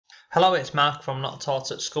Hello, it's Mark from Not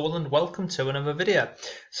Taught at School and welcome to another video.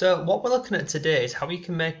 So what we're looking at today is how you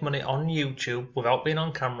can make money on YouTube without being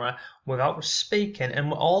on camera, without speaking, and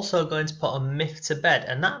we're also going to put a myth to bed,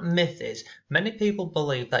 and that myth is many people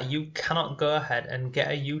believe that you cannot go ahead and get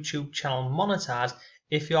a YouTube channel monetized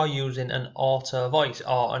if you're using an auto voice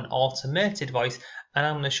or an automated voice, and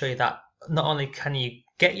I'm going to show you that not only can you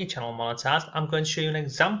get your channel monetized, I'm going to show you an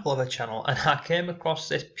example of a channel, and I came across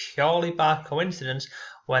this purely by coincidence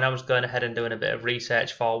when I was going ahead and doing a bit of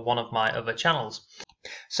research for one of my other channels.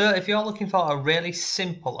 So if you're looking for a really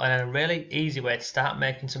simple and a really easy way to start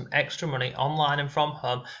making some extra money online and from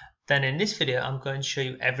home, then in this video I'm going to show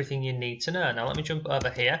you everything you need to know. Now let me jump over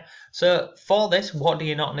here. So for this, what do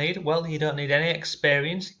you not need? Well, you don't need any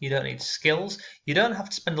experience, you don't need skills, you don't have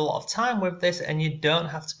to spend a lot of time with this, and you don't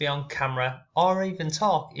have to be on camera or even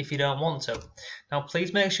talk if you don't want to. Now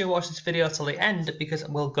please make sure you watch this video till the end, because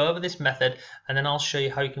we'll go over this method and then I'll show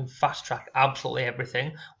you how you can fast track absolutely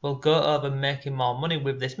everything. We'll go over making more money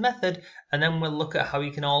with this method, and then we'll look at how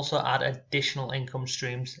you can also add additional income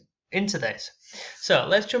streams into this. So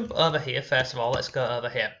let's jump over here. First of all, let's go over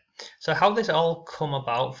here. So how this all come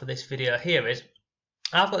about for this video here is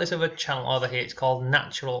I've got this other channel over here. It's called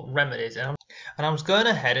Natural Remedies, and I was going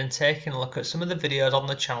ahead and taking a look at some of the videos on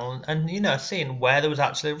the channel and seeing where there was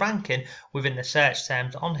actually ranking within the search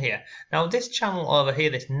terms on here. Now this channel over here,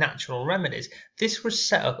 this Natural Remedies, this was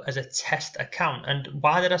set up as a test account. And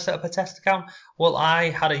why did I set up a test account? Well, I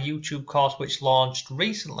had a YouTube course which launched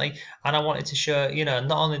recently, and I wanted to show,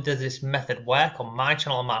 not only does this method work on my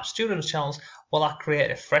channel and my students' channels, well, I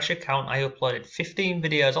created a fresh account. I uploaded 15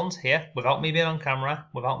 videos onto here without me being on camera,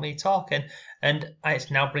 without me talking, and it's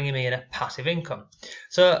now bringing me in a passive income.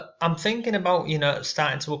 So I'm thinking about,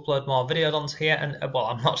 starting to upload more videos onto here, and well,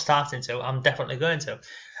 I'm not starting to, I'm definitely going to.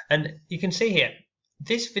 And you can see here,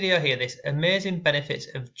 this video here, this amazing benefits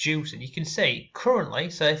of juicing, you can see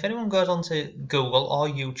currently, so if anyone goes onto Google or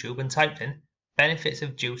YouTube and typed in benefits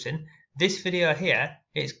of juicing, this video here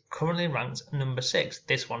is currently ranked number 6.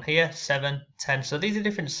 This one here, 7, 10. So these are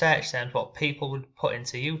different search terms what people would put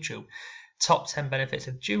into YouTube. Top 10 benefits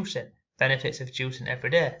of juicing. Benefits of juicing every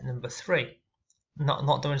day, number 3.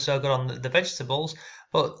 Not doing so good on the vegetables,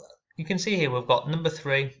 but you can see here we've got number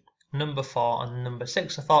 3, number 4, and number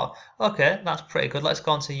 6. I thought, okay, that's pretty good. Let's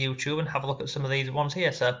go onto YouTube and have a look at some of these ones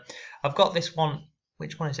here. So I've got this one.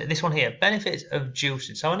 Which one is it? This one here, benefits of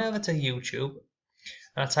juicing. So I went over to YouTube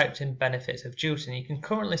and I typed in benefits of juicing. You can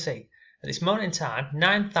currently see at this moment in time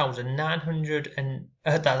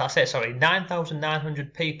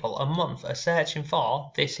 9,900 people a month are searching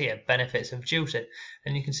for this here, benefits of juicing.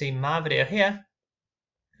 And you can see my video here,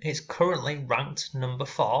 it's currently ranked number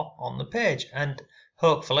 4 on the page, and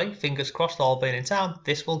hopefully, fingers crossed, all being in time,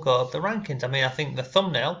 this will go up the rankings. I mean, I think the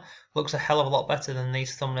thumbnail looks a hell of a lot better than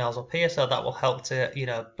these thumbnails up here, so that will help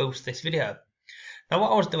to boost this video. Now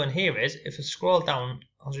what I was doing here is, if I scroll down,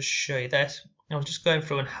 I'll just show you this. I was just going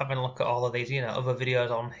through and having a look at all of these, other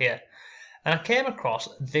videos on here. And I came across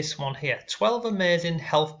this one here, 12 amazing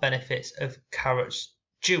health benefits of carrots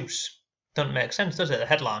juice. Doesn't make sense, does it, the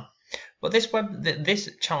headline? But this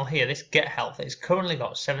channel here, this Get Health, it's currently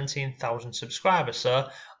got 17,000 subscribers. So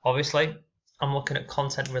obviously, I'm looking at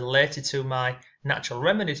content related to my Natural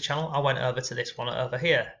Remedies channel. I went over to this one over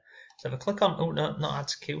here. So if I click on, oh no, not add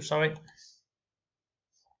to queue, sorry.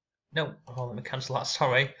 No, oh, let me cancel that,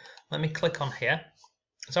 sorry. Let me click on here.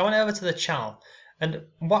 So I went over to the channel, and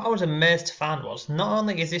what I was amazed to find was, not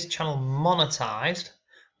only is this channel monetized,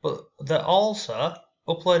 but they're also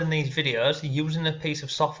uploading these videos using a piece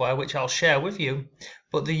of software which I'll share with you,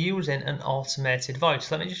 but they're using an automated voice.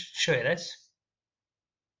 Let me just show you this.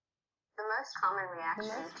 The most common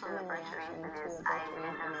reaction to a virtual infant is I agree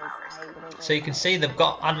with no flowers. So you can see they've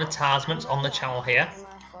got advertisements on the channel here.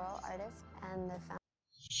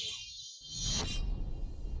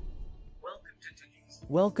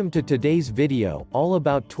 Welcome to today's video, all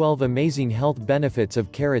about 12 amazing health benefits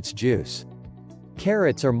of carrots juice.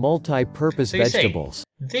 Carrots are multi-purpose vegetables.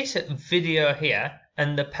 This video here,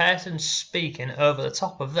 and the person speaking over the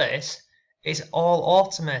top of this, is all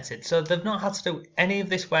automated. So they've not had to do any of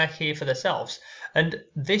this work here for themselves. And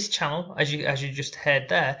this channel, as you just heard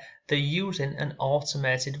there, they're using an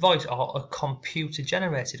automated voice or a computer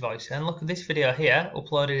generated voice. And look at this video here,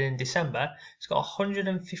 uploaded in December. It's got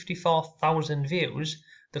 154,000 views.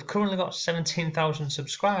 They've currently got 17,000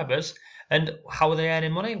 subscribers. And how are they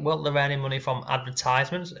earning money? Well, they're earning money from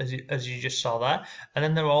advertisements, as you just saw there. And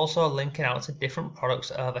then they're also linking out to different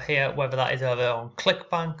products over here, whether that is over on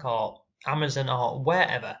ClickBank or Amazon or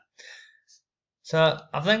wherever. So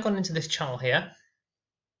I've then gone into this channel here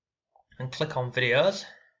and click on videos.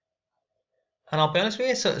 And I'll be honest with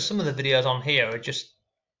you, so some of the videos on here are just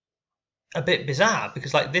a bit bizarre,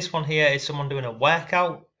 because like this one here is someone doing a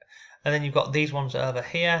workout, and then you've got these ones over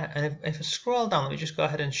here. And if I scroll down, let me just go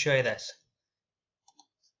ahead and show you this.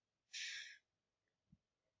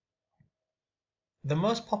 The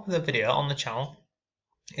most popular video on the channel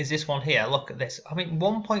is this one here. Look at this. I mean,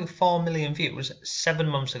 1.4 million views 7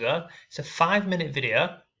 months ago. It's a 5-minute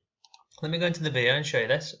video. Let me go into the video and show you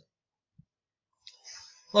this.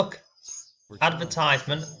 Look,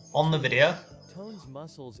 advertisement on the video. Tones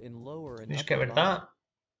muscles in lower and Just get rid of that.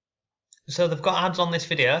 So they've got ads on this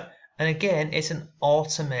video, and again, it's an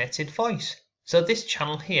automated voice. So this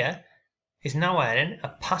channel here is now earning a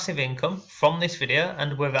passive income from this video,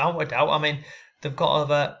 and without a doubt, I mean, they've got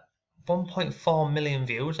over 1.4 million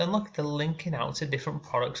views, and look, they're linking out to different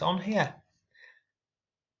products on here.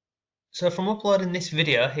 So from uploading this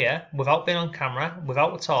video here, without being on camera,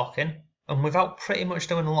 without talking, and without pretty much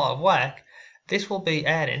doing a lot of work, this will be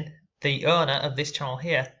earning the owner of this channel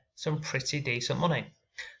here some pretty decent money.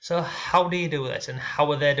 So how do you do this, and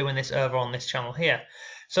how are they doing this over on this channel here?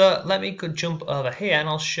 So let me jump over here and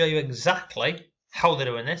I'll show you exactly how they're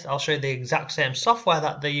doing this. I'll show you the exact same software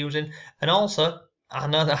that they're using, and also I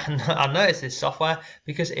noticed this software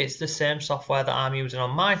because it's the same software that I'm using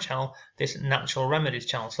on my channel, this Natural Remedies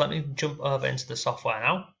channel. So let me jump over into the software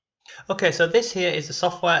now. Okay, so this here is the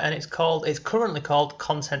software, and it's currently called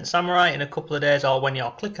Content Samurai. In a couple of days, or when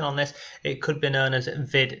you're clicking on this, it could be known as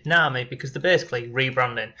Vidnami, because they're basically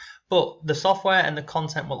rebranding. But the software and the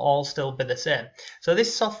content will all still be the same. So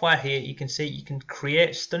this software here, you can see you can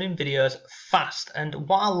create stunning videos fast. And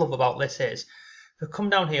what I love about this is, if you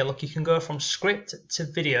come down here, look, you can go from script to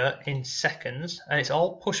video in seconds, and it's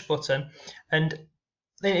all push button. And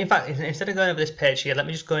in fact, instead of going over this page here, let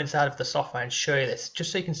me just go inside of the software and show you this,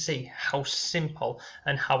 just so you can see how simple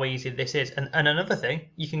and how easy this is. And another thing,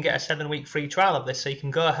 you can get a 7-week free trial of this, so you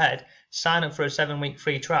can go ahead, sign up for a 7-week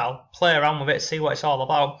free trial, play around with it, see what it's all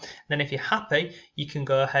about. And then if you're happy, you can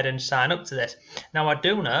go ahead and sign up to this. Now, I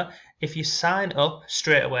do know if you sign up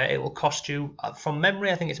straight away, it will cost you, from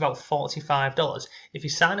memory, I think it's about $45. If you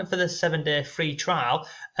sign up for the 7-day free trial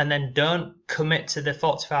and then don't commit to the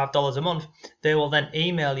 $45 a month, they will then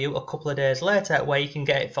email you a couple of days later where you can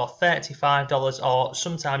get it for $35, or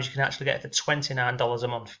sometimes you can actually get it for $29 a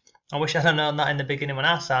month. I wish I'd have known that in the beginning when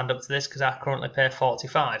I signed up to this, because I currently pay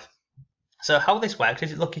 $45. So how this works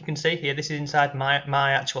is, look, you can see here, this is inside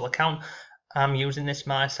my actual account. I'm using this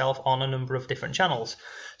myself on a number of different channels.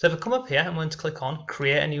 So if I come up here, I'm going to click on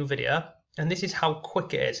create a new video, and this is how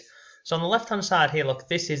quick it is. So on the left hand side here, look,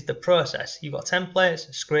 this is the process. You've got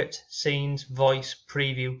templates, script, scenes, voice,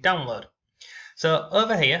 preview, download. So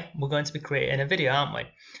over here, we're going to be creating a video, aren't we?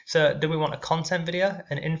 So do we want a content video,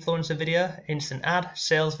 an influencer video, instant ad,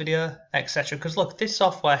 sales video, etc.? Because look, this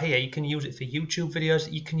software here, you can use it for YouTube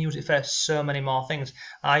videos, you can use it for so many more things.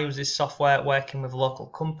 I use this software working with local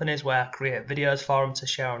companies where I create videos for them to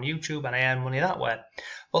share on YouTube, and I earn money that way.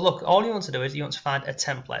 But look, all you want to do is you want to find a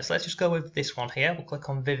template. So let's just go with this one here. We'll click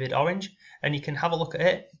on Vivid Orange, and you can have a look at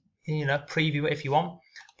it, you know, preview it if you want.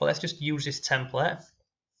 But let's just use this template.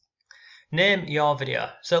 Name your video.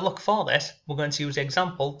 So look, for this, we're going to use the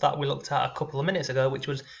example that we looked at a couple of minutes ago, which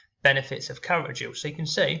was benefits of carrot juice. So you can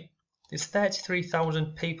see it's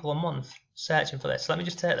 33,000 people a month searching for this. So let me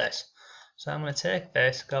just take this. So I'm going to take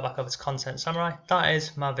this, go back over to Content Samurai. That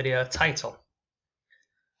is my video title.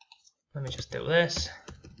 Let me just do this.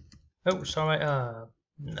 Oh, sorry.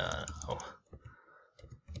 No.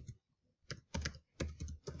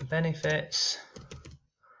 Benefits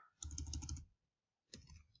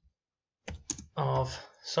of,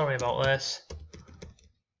 sorry about this,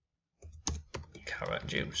 carrot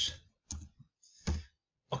juice.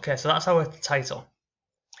 Okay, so that's our title.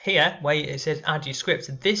 Here, where it says add your script,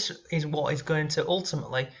 this is what is going to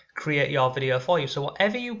ultimately create your video for you. So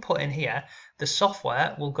whatever you put in here, the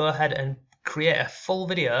software will go ahead and create a full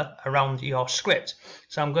video around your script.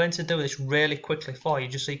 So I'm going to do this really quickly for you,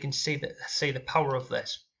 just so you can see the power of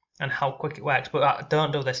this and how quick it works. But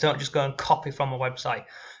don't do this, don't just go and copy from a website.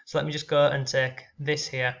 So let me just go and take this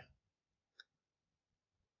here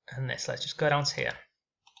and this. Let's just go down to here.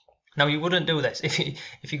 Now, you wouldn't do this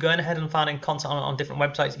if you're going ahead and finding content on different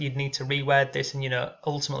websites. You'd need to reword this and, you know,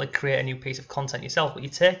 ultimately create a new piece of content yourself. But you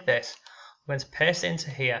take this, we're going to paste it into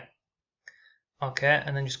here, okay,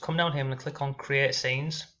 and then just come down here and click on create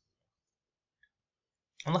scenes,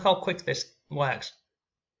 and look how quick this works.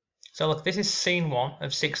 So look, this is scene 1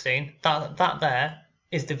 of 16. That there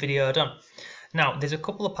is the video done. Now, there's a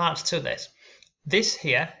couple of parts to this. This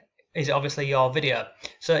here is obviously your video.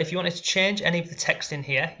 So if you wanted to change any of the text in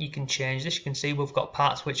here, you can change this. You can see we've got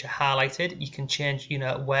parts which are highlighted. You can change,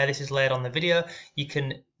 where this is laid on the video. You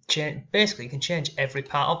can change, basically you can change every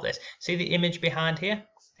part of this. See the image behind here?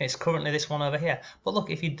 It's currently this one over here. But look,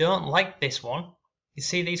 if you don't like this one, you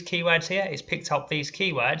see these keywords here? It's picked out these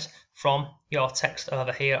keywords from your text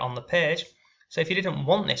over here on the page. So if you didn't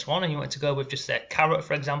want this one and you want to go with just say carrot,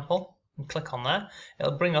 for example, and click on there,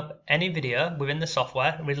 it'll bring up any video within the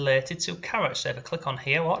software related to carrots. So if I click on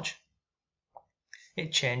here, watch,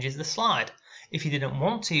 it changes the slide. If you didn't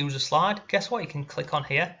want to use a slide, guess what? You can click on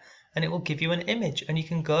here and it will give you an image, and you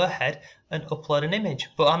can go ahead and upload an image.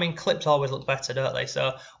 But I mean, clips always look better, don't they?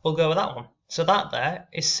 So we'll go with that one. So that there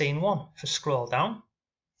is scene 1. If I scroll down,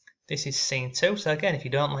 this is scene 2. So again, if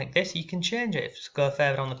you don't like this, you can change it. If you go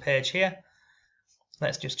further on the page here,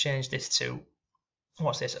 let's just change this to,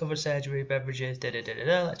 what's this? Other surgery, beverages,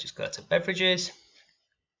 Let's just go to beverages.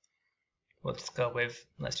 Let's just go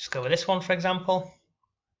with this one, for example.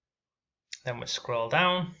 Then we'll scroll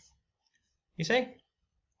down. You see?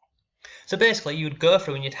 So basically, you'd go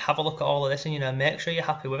through and you'd have a look at all of this and make sure you're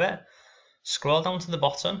happy with it. Scroll down to the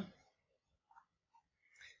bottom.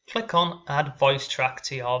 Click on Add Voice Track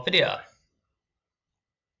to your video.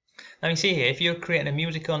 Now you see here, if you're creating a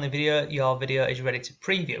music only video, your video is ready to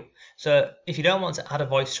preview. So if you don't want to add a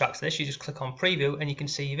voice track to this, you just click on preview and you can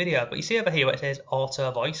see your video. But you see over here where it says auto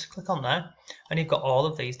voice, click on there and you've got all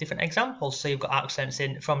of these different examples. So you've got accents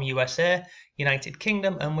in from USA, United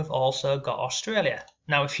Kingdom, and we've also got Australia.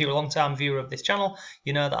 Now if you're a long time viewer of this channel,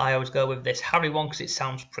 you know that I always go with this Harry one because it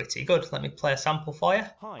sounds pretty good. Let me play a sample for you.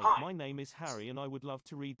 Hi, my name is Harry and I would love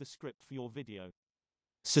to read the script for your video.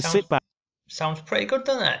 So sit back. Sounds pretty good,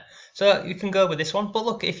 doesn't it? So you can go with this one. But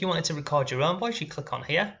look, if you wanted to record your own voice, you click on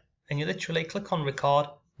here and you literally click on record,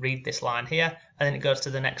 read this line here, and then it goes to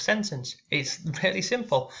the next sentence. It's really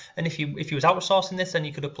simple. And if you was outsourcing this, then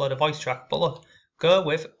you could upload a voice track. But look, go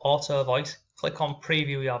with auto voice, click on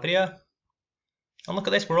preview your video, and look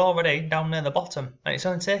at this, we're already down near the bottom, and it's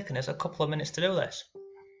only taken us a couple of minutes to do this.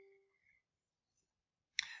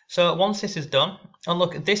 So once this is done, and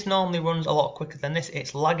look, this normally runs a lot quicker than this.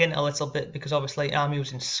 It's lagging a little bit because obviously I'm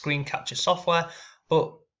using screen capture software,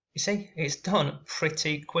 but you see, it's done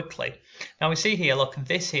pretty quickly. Now we see here, look,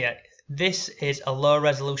 this is a low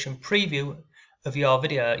resolution preview of your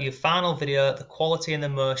video, your final video, the quality and the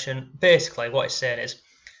motion. Basically what it's saying is,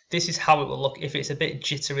 this is how it will look. If it's a bit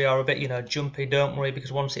jittery or a bit, jumpy, don't worry,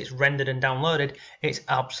 because once it's rendered and downloaded, it's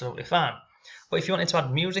absolutely fine. But if you wanted to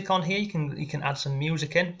add music on here, you can add some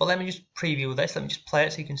music in. But let me just preview this. Let me just play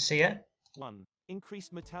it so you can see it. 1.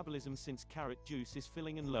 Increased metabolism since carrot juice is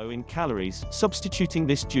filling and low in calories. Substituting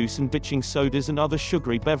this juice and ditching sodas and other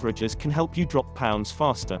sugary beverages can help you drop pounds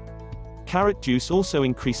faster. Carrot juice also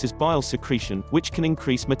increases bile secretion, which can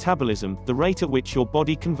increase metabolism, the rate at which your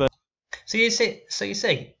body converts. So you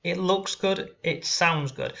see, it looks good, it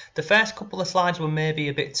sounds good. The first couple of slides were maybe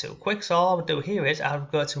a bit too quick, so all I would do here is I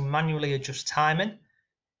would go to manually adjust timing,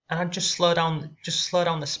 and I'd just slow down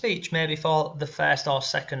the speech maybe for the first or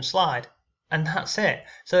second slide, and that's it.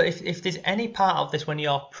 So if there's any part of this when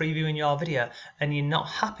you're previewing your video and you're not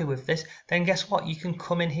happy with this, then guess what? You can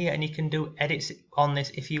come in here and you can do edits on this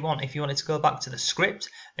if you want. If you wanted to go back to the script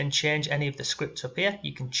and change any of the scripts up here,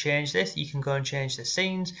 you can change this. You can go and change the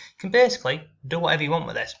scenes. You can basically do whatever you want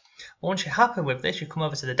with this. Once you're happy with this, you come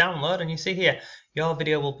over to the download and you see here, your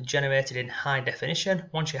video will be generated in high definition.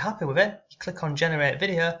 Once you're happy with it, you click on generate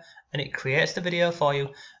video and it creates the video for you,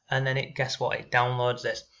 and then guess what? It downloads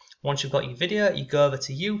this. Once you've got your video, you go over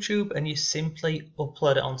to YouTube and you simply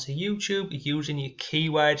upload it onto YouTube using your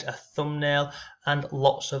keywords, a thumbnail, and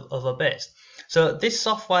lots of other bits. So this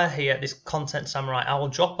software here, this Content Samurai, I will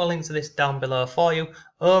drop a link to this down below for you.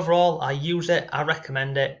 Overall, I use it, I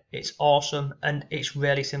recommend it, it's awesome, and it's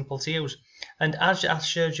really simple to use. And as I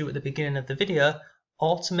showed you at the beginning of the video,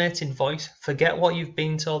 automated voice, forget what you've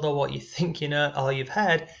been told or what you think you know or you've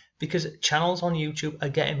heard, because channels on YouTube are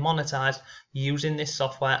getting monetized using this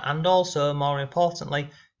software, and also, more importantly,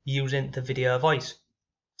 using the video voice.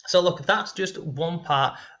 So look, that's just one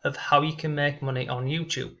part of how you can make money on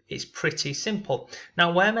YouTube. It's pretty simple.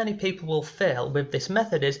 Now, where many people will fail with this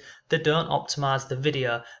method is they don't optimize the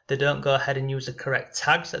video. They don't go ahead and use the correct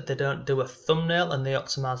tags. They don't do a thumbnail and they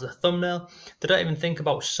optimize the thumbnail. They don't even think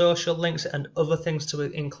about social links and other things to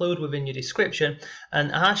include within your description.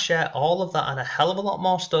 And I share all of that and a hell of a lot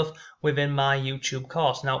more stuff within my YouTube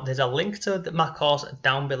course. Now, there's a link to my course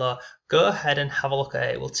down below. Go ahead and have a look at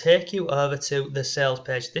it. It will take you over to the sales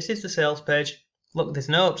page. This is the sales page. Look, there's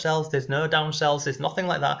no upsells, there's no downsells, there's nothing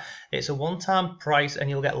like that. It's a one-time price and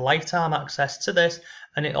you'll get lifetime access to this,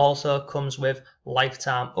 and it also comes with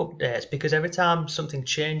lifetime updates, because every time something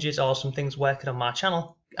changes or something's working on my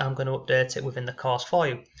channel, I'm going to update it within the course for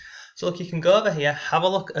you. So look, you can go over here, have a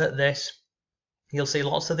look at this. You'll see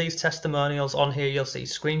lots of these testimonials on here. You'll see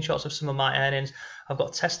screenshots of some of my earnings. I've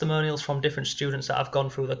got testimonials from different students that have gone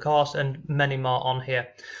through the course and many more on here.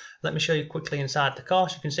 Let me show you quickly inside the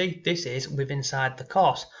course. You can see this is within inside the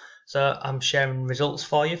course. So I'm sharing results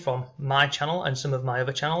for you from my channel and some of my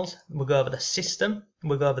other channels. We'll go over the system.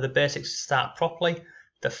 We'll go over the basics to start properly.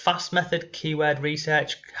 The fast method, keyword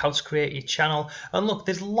research, how to create your channel. And look,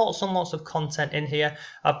 there's lots and lots of content in here.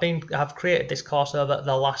 I've created this course over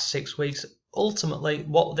the last 6 weeks. Ultimately,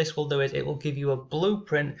 what this will do is it will give you a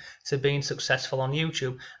blueprint to being successful on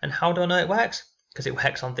YouTube. And how do I know it works? Because it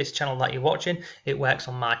works on this channel that you're watching, it works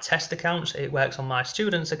on my test accounts, it works on my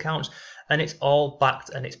students' accounts, and it's all backed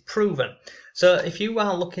and it's proven. So if you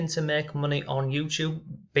are looking to make money on YouTube,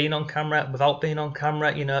 being on camera, without being on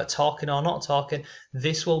camera, you know, talking or not talking,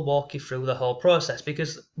 this will walk you through the whole process,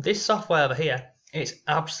 because this software over here, it's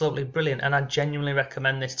absolutely brilliant, and I genuinely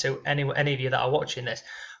recommend this to any of you that are watching this.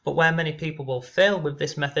 But where many people will fail with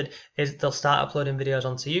this method is they'll start uploading videos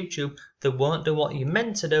onto YouTube, they won't do what you're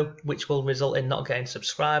meant to do, which will result in not getting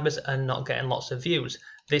subscribers and not getting lots of views.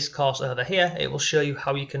 This course over here, it will show you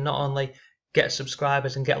how you can not only get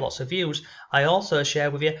subscribers and get lots of views, I also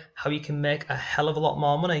share with you how you can make a hell of a lot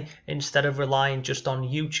more money instead of relying just on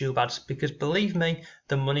YouTube ads, because believe me,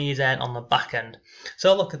 the money is earned on the back end.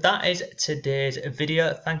 So look, that is today's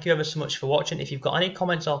video. Thank you ever so much for watching. If you've got any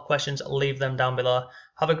comments or questions, leave them down below.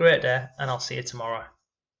 Have a great day, and I'll see you tomorrow.